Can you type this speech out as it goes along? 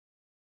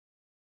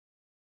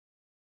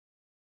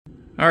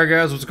Alright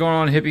guys, what's going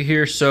on? Hippie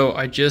here. So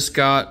I just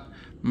got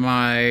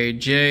my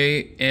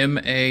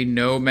JMA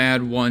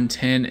Nomad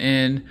 110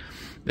 in.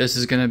 This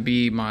is going to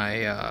be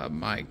my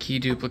my key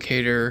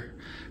duplicator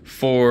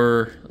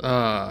for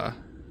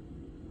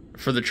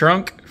the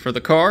trunk, for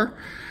the car,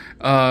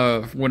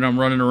 when I'm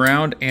running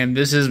around. And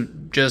this is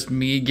just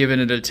me giving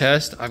it a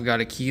test. I've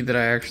got a key that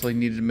I actually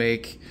need to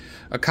make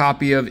a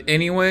copy of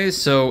anyways,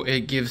 so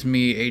it gives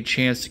me a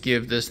chance to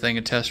give this thing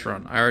a test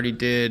run. I already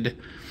did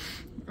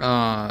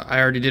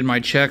my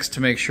checks to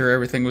make sure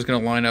everything was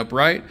going to line up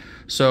right.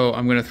 So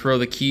I'm going to throw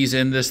the keys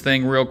in this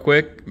thing real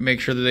quick,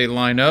 make sure that they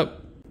line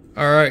up.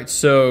 All right,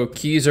 so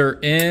keys are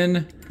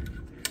in.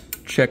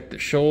 Check the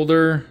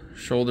shoulder.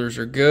 Shoulders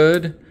are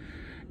good.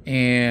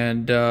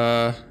 And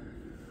all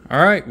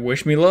right,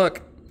 wish me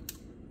luck.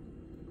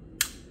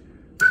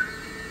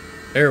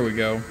 There we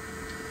go.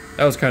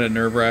 That was kind of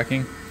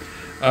nerve-wracking.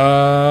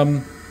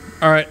 All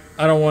right,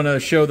 I don't want to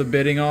show the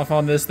bidding off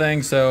on this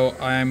thing, so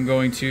I'm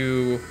going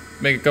to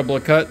make a couple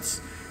of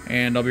cuts,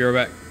 and I'll be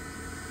right back.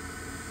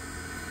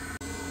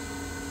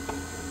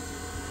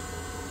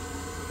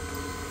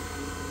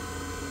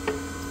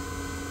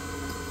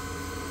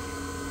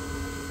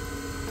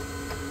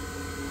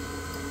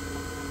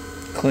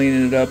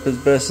 Cleaning it up as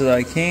best as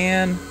I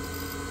can.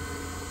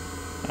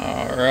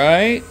 All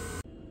right.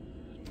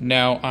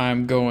 Now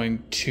I'm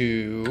going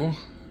to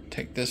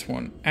take this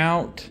one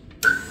out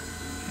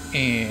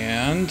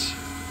and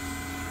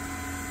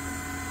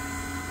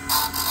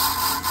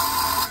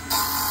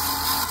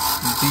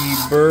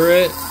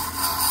deburr it.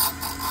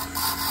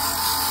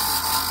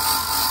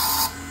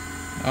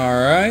 All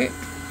right.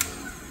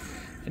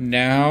 And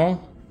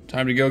now,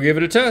 time to go give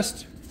it a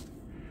test.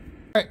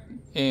 All right,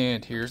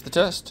 and here's the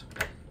test.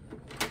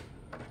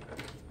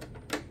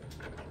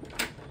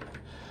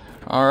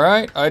 All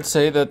right, I'd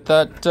say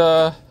that's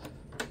a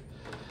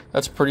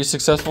pretty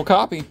successful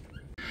copy.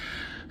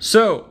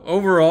 So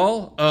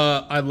overall,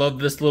 I love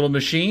this little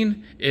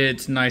machine.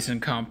 It's nice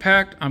and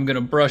compact. I'm gonna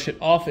brush it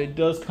off. It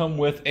does come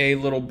with a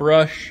little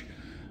brush.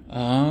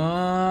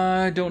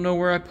 I don't know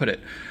where I put it,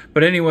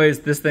 but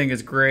anyways, this thing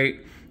is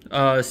great.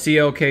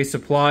 CLK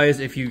Supplies,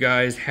 if you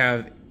guys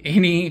have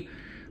any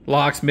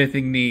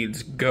locksmithing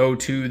needs, go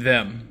to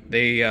them.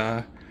 They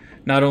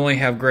not only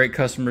have great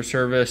customer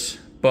service,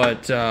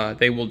 but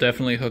they will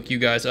definitely hook you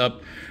guys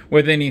up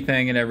with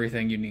anything and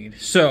everything you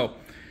need. So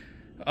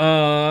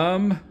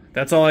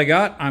that's all I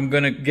got. I'm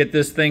gonna get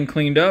this thing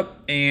cleaned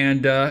up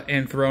and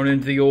thrown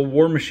into the old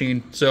war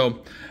machine.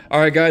 So all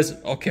right guys,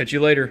 I'll catch you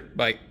later.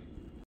 Bye.